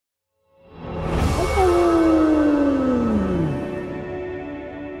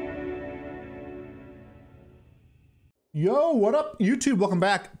Yo, what up, YouTube? Welcome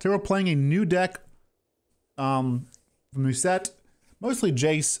back. Today we're playing a new deck from the new set. Mostly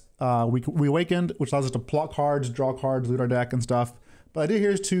Jace Reawakened, which allows us to plot cards, draw cards, loot our deck and stuff. But the idea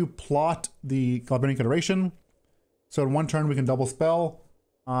here is to plot the Galvanic Iteration. So in one turn we can double spell.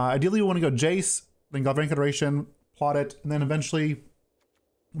 Ideally we want to go Jace, then Galvanic Iteration, plot it, and then eventually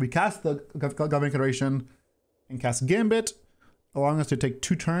we cast the Galvanic Iteration and cast Gambit, allowing us to take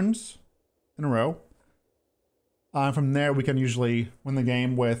 2 turns in a row. From there, we can usually win the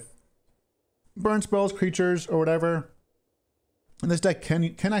game with burn spells, creatures, or whatever. And this deck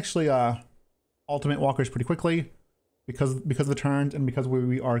can actually ultimate walkers pretty quickly because of the turns and because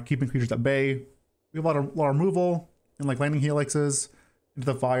we are keeping creatures at bay. We have a lot of removal and like Lightning Helixes, Into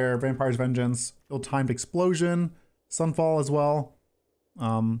the Fire, Vampire's Vengeance, Ill-Timed Explosion, Sunfall as well.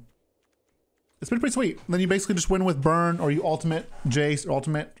 It's been pretty sweet. And then you basically just win with burn, or you ultimate Jace, or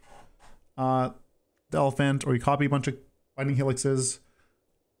ultimate the elephant, or you copy a bunch of Lightning Helixes,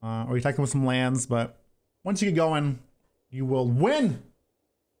 or you attack them with some lands. But once you get going, you will win.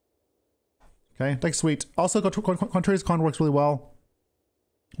 Okay, deck's sweet. Also, Quintorius Kand works really well.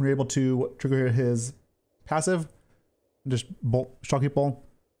 We're able to trigger his passive and just bolt shock people.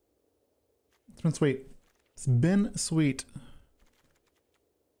 It's been sweet. It's been sweet.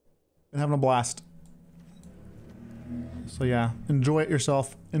 Been having a blast. So yeah, enjoy it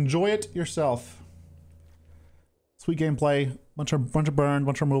yourself. Enjoy it yourself. Sweet gameplay, bunch of burn,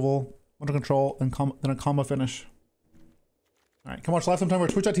 bunch of removal, bunch of control, then a combo finish. All right, come watch live sometime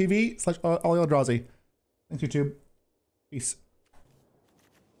over twitch.tv/Eldrazi. Thanks, YouTube. Peace.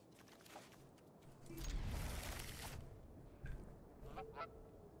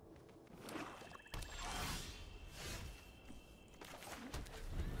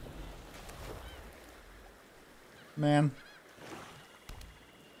 Man.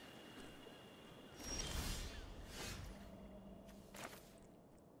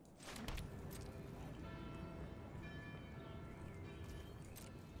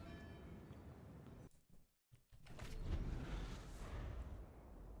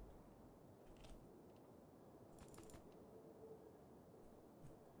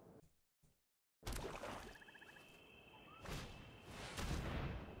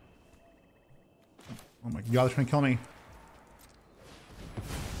 Oh my god, they're trying to kill me.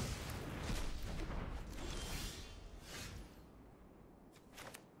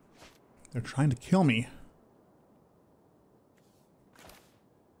 They're trying to kill me.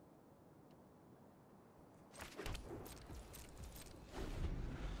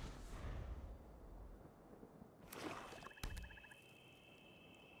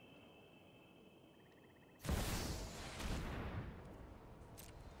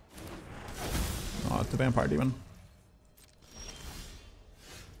 The vampire demon.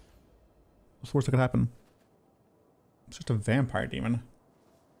 What's the worst that could happen? It's just a vampire demon.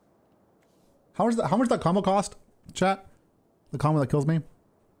 How much does that combo cost? Chat? The combo that kills me?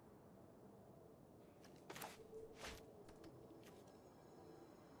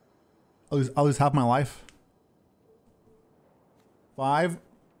 I'll lose half my life. 5.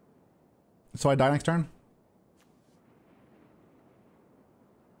 So I die next turn?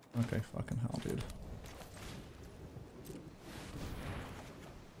 Okay, fucking hell, dude.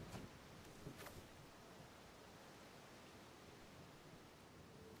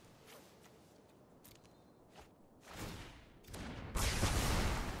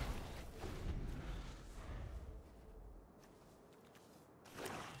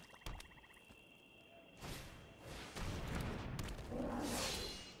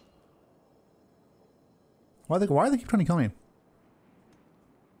 Why do they keep trying to kill me?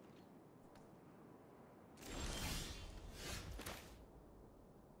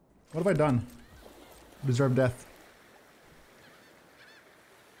 What have I done? Deserve death.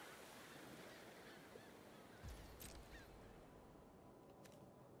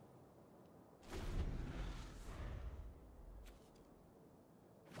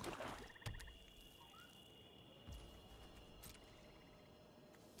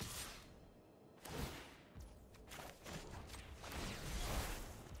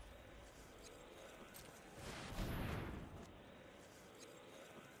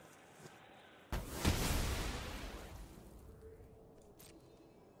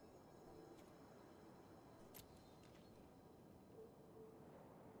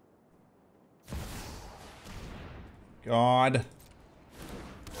 God.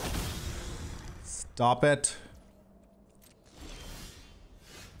 Stop it.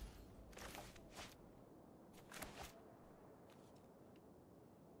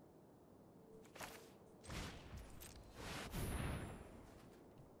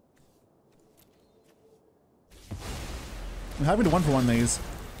 I'm having to 1-for-1 these.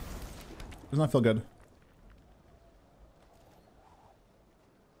 Does not feel good.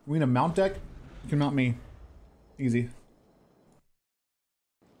 We need a mount deck? You can mount me. Easy.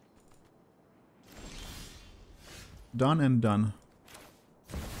 Done and done.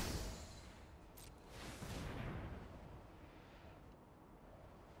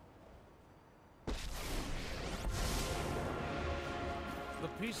 The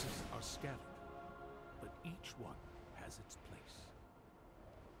pieces are scattered, but each one has its place.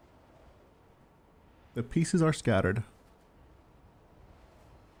 The pieces are scattered.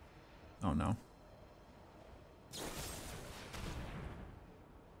 Oh no.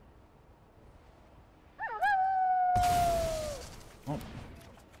 Oh.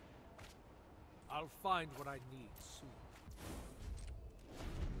 I'll find what I need soon.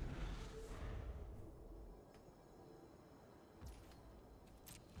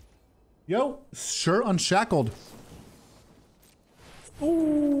 Yo, sure unshackled.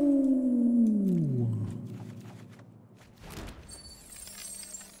 Ooh.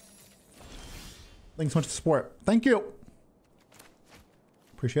 Thanks so much for the support. Thank you.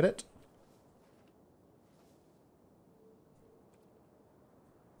 Appreciate it.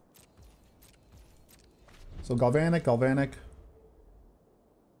 So Galvanic. Guess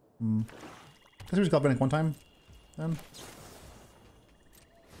we just Galvanic one time then.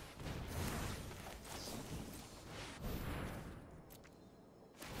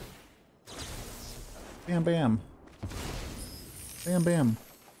 Bam, bam. Bam, bam.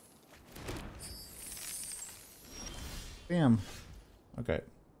 Bam. Okay.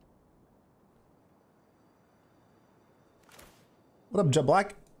 What up, Jet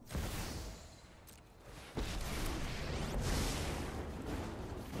Black?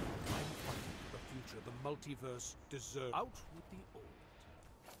 The future, the multiverse deserves. Out with the old.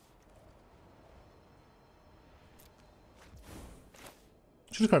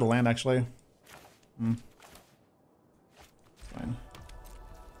 Should just card a land, actually. Fine.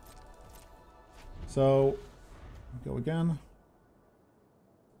 So, go again.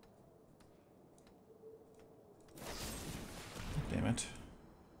 Damn it.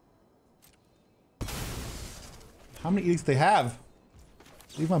 How many edicts do they have?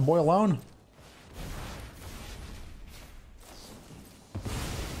 Leave my boy alone.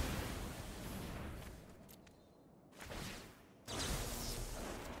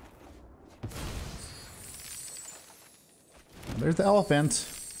 There's the elephant.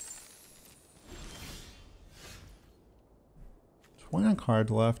 20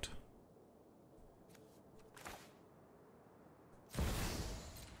 cards left.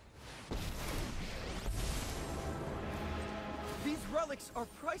 These relics are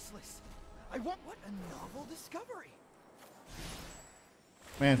priceless. I want what a novel discovery.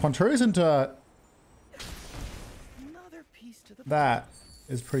 Man, Quintorius into Another piece to the that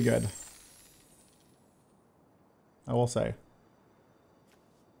is pretty good. I will say.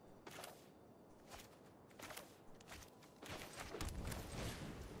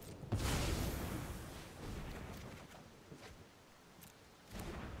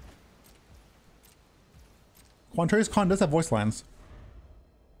 Quintorius Kand does have voice lines.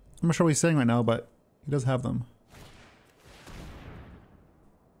 I'm not sure what he's saying right now, but he does have them.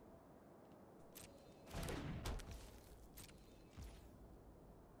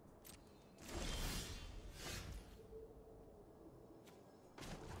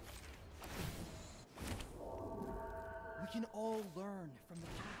 We can all learn from the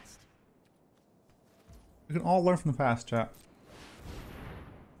past. We can all learn from the past, chat.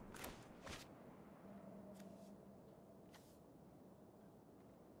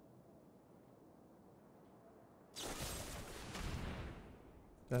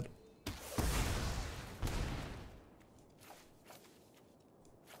 Dead.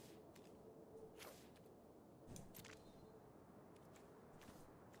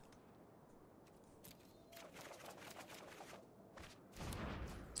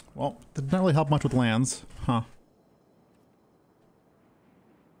 Well, did not really help much with lands, huh?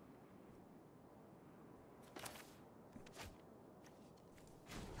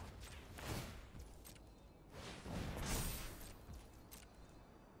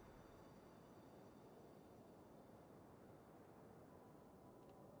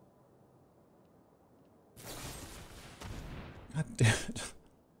 God damn it.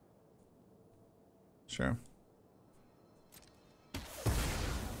 Sure.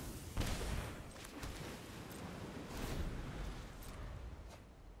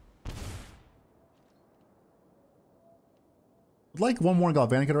 I'd like one more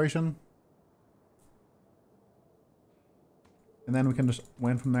Galvanic Iteration. And then we can just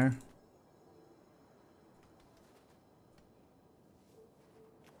win from there.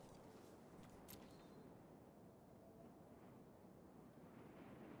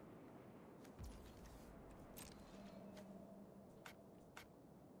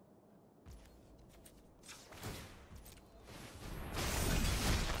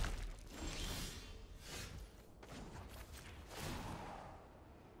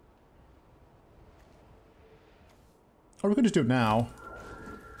 Or we could just do it now.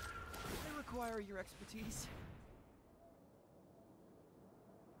 They require your expertise.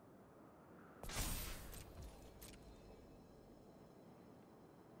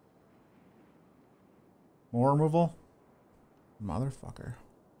 More removal? Motherfucker.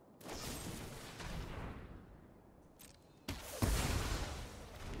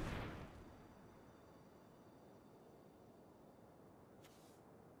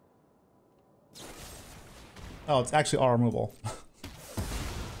 Oh, it's actually all removal.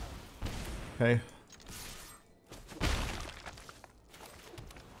 Okay.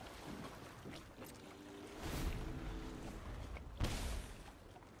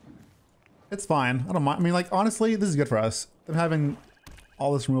 It's fine. I don't mind. I mean, like, honestly, this is good for us. Them having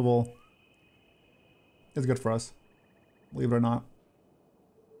all this removal is good for us. Believe it or not.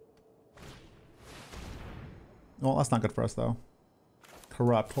 Well, that's not good for us, though.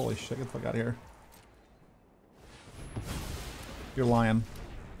 Corrupt. Holy shit. Get the fuck out of here. You're lying.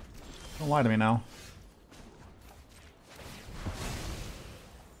 Don't lie to me now.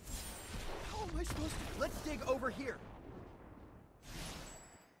 How am I supposed to? Let's dig over here.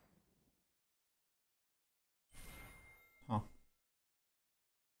 Huh. I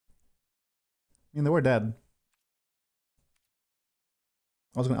mean, they were dead.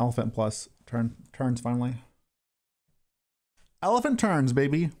 I was going elephant plus turns finally. Elephant turns,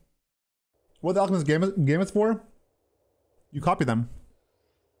 baby. What the Alchemist game is for? You copy them.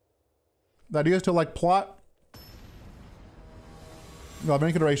 The idea is to like plot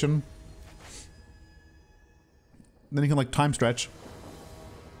Galvanic Iteration. Then you can like time stretch.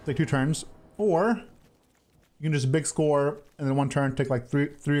 Take 2 turns. Or you can just big score and then 1 turn take like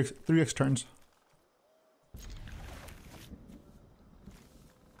 3x turns.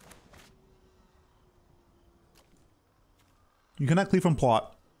 You cannot cleave from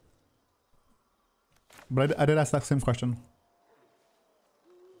plot. But I did ask that same question.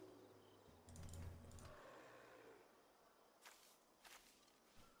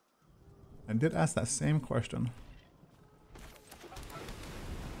 I did ask that same question.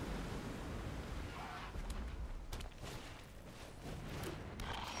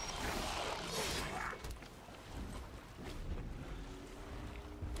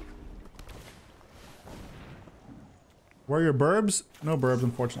 Where are your burbs? No burbs,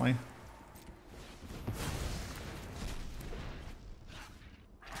 unfortunately.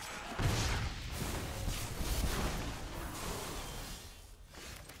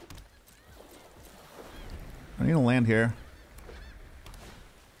 I need to land here.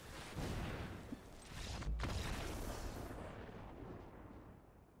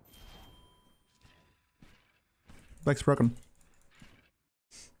 Deck's broken.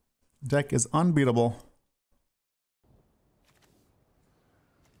 Deck is unbeatable.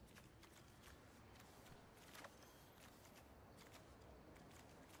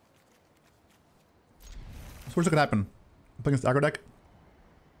 So what's gonna happen? I'm playing this aggro deck.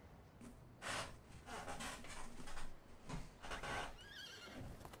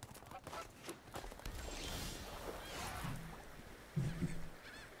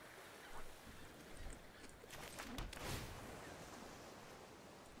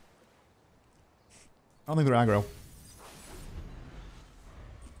 I don't think they're aggro.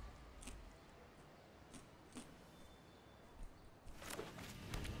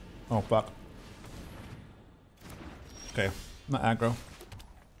 Oh, fuck. Okay, not aggro.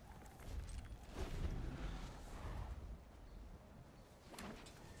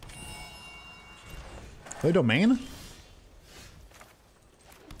 Play domain?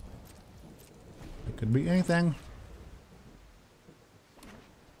 It could be anything.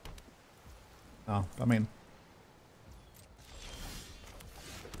 Oh, domain.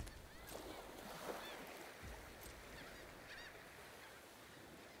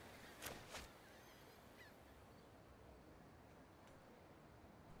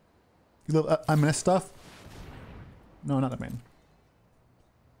 You love MNS stuff? No, not domain.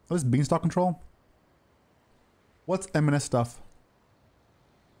 What is Beanstalk control? What's MNS stuff?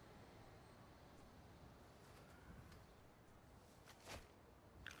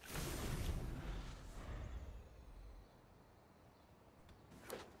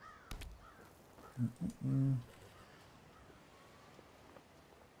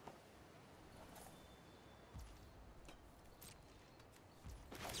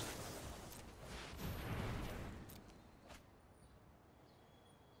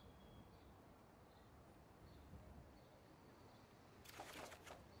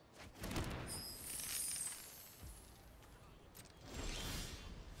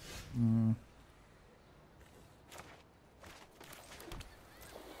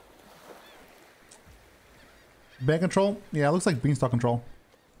 Ban control? Yeah, it looks like Beanstalk control.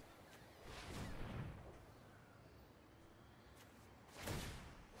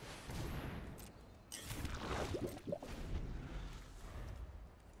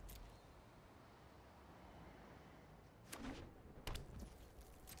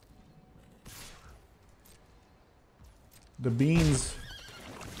 The beans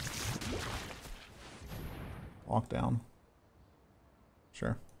lock down.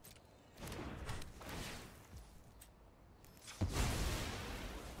 Sure.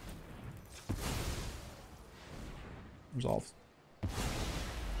 Resolved.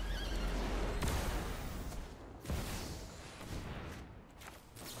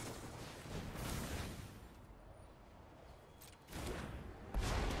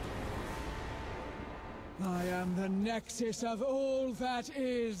 I am the nexus of all that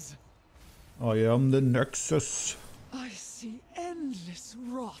is. I am the Nexus. I see endless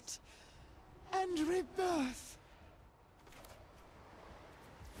rot and rebirth.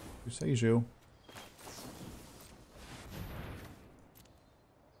 Who says you?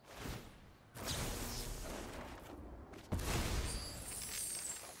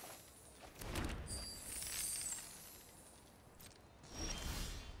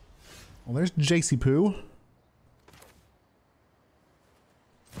 Well, there's Jace Poo.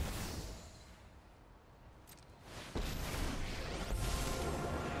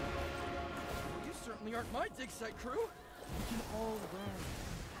 You certainly aren't my dig site crew. We can all learn from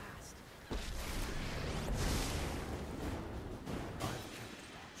the past. I've kept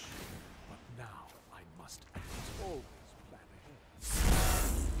watch, but now I must act. Always plan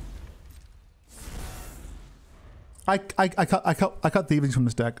ahead. I cut thievings from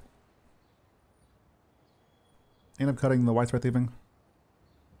this deck. End up cutting the white threat thieving.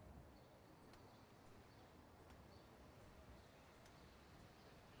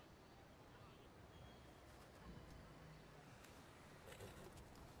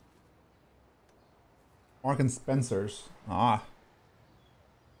 Mark and Spencer's. Ah.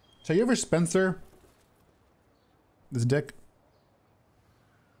 Shall you ever Spencer this deck?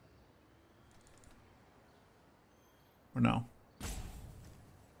 Or no?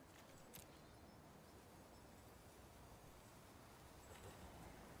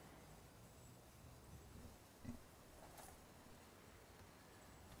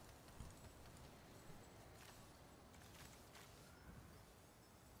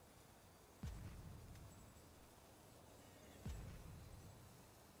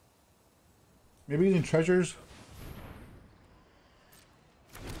 Maybe using treasures.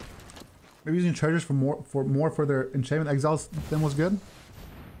 Maybe using treasures for more for their enchantment exiles than was good.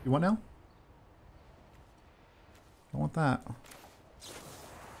 You want now? I want that.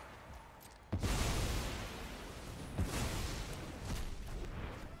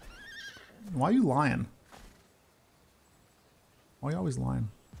 Why are you lying? Why are you always lying?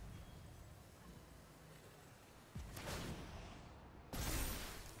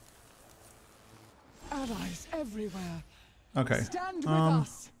 Allies everywhere. Okay. Stand with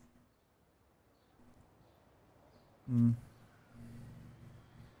us.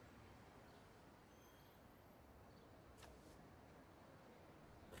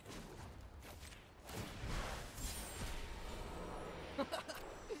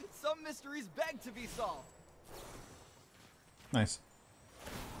 Some mysteries beg to be solved. Nice.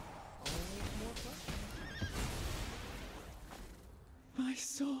 My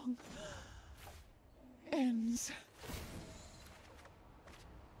song ends.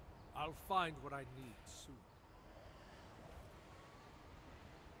 I'll find what I need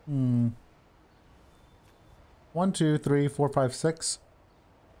soon. 1, 2, 3, 4, 5, 6.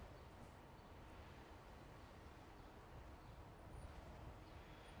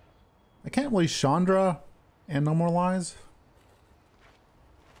 I can't really Chandra and No More Lies.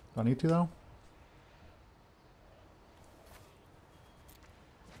 Do I need to though?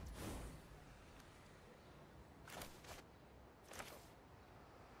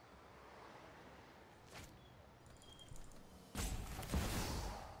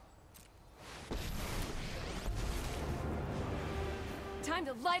 Time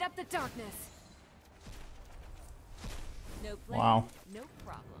to light up the darkness. No plan, Wow. no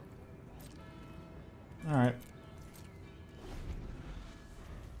problem. All right.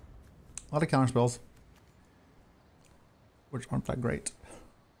 A lot of counter spells, which aren't that great.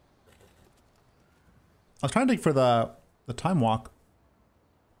 I was trying to dig for the time walk.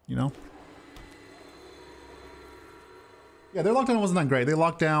 You know. Yeah, their lockdown wasn't that great. They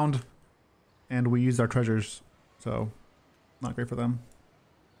locked down, and we used our treasures, so not great for them.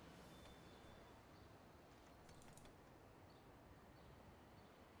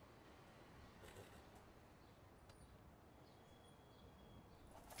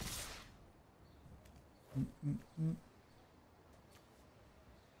 And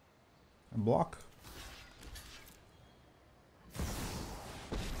block.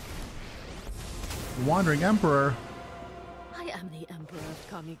 Wandering Emperor. I am the Emperor of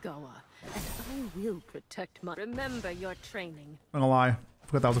Kamigawa, and I will protect my... Remember your training. I'm gonna lie.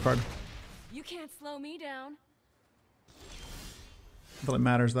 Forgot that was a card. You can't slow me down. Not that it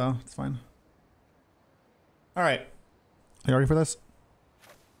matters though. It's fine. Alright. Are you ready for this?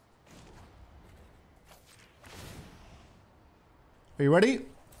 Are you ready?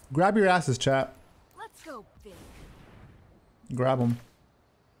 Grab your asses, chat. Let's go big. Grab them.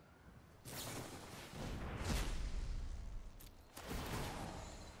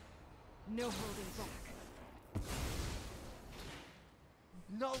 No holding back.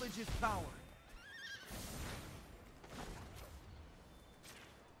 Knowledge is power.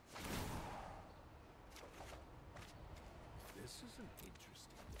 This is an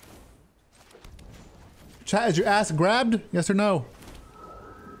interesting. Chat, is your ass grabbed? Yes or no?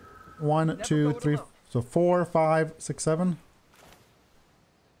 1, 2, 3. So 4, 5, 6, 7.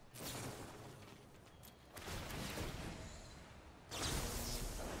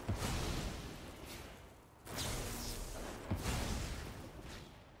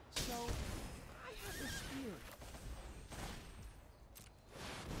 So, I have this theory.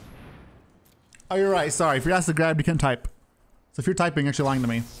 Oh, you're right. Sorry. If your ass is grabbed, you can't type. So if you're typing, you're actually lying to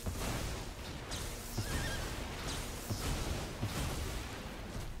me.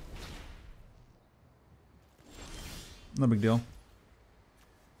 No big deal.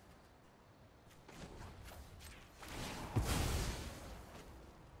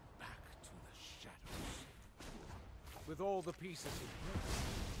 Back to the shadows. With all the pieces in place,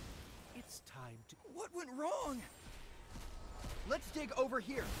 it's time to... What went wrong? Let's dig over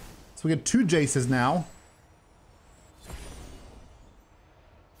here. So we get 2 Jaces now.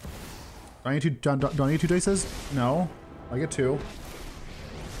 Do I need 2, do I need 2 Jaces? No. I get 2.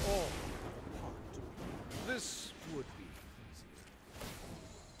 all part to me. This would be easier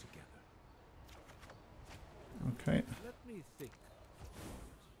together. Okay. Let me think.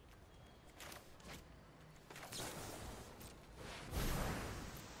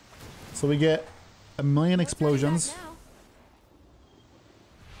 So we get a million explosions. Now.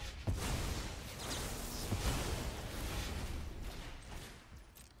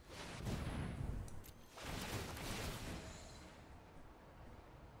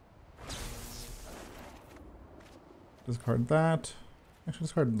 Discard that. Actually,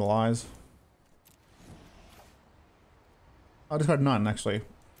 discard the lies. I'll discard none, actually. I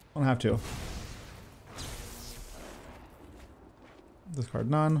don't have to.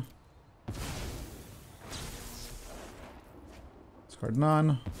 Discard none. Discard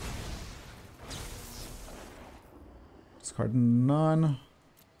none. Discard none.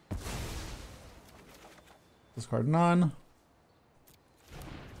 Discard none.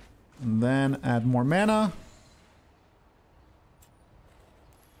 And then add more mana.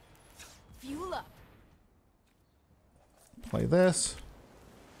 Fuel up. Play this.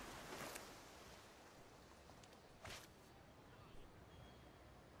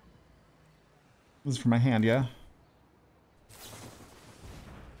 This is for my hand, yeah?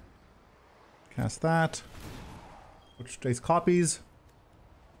 Cast that. Which Jace copies.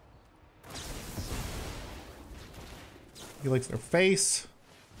 He likes their face.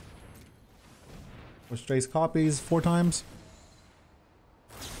 Which Jace copies 4 times.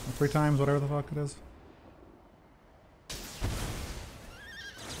 Or 3 times, whatever the fuck it is.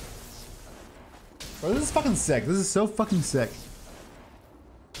 Bro, this is fucking sick. This is so fucking sick.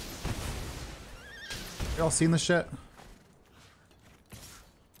 Y'all seen this shit?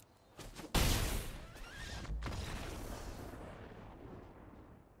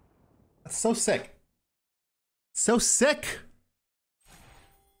 That's so sick. So sick!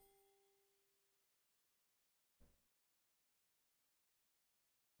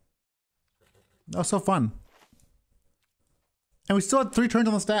 That was so fun. And we still had 3 turns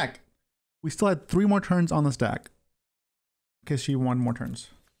on the stack. We still had 3 more turns on the stack. In case she won more turns.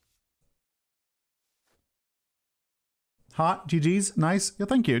 Hot. GG's. Nice. Yeah,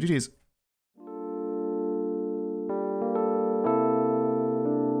 thank you. GG's.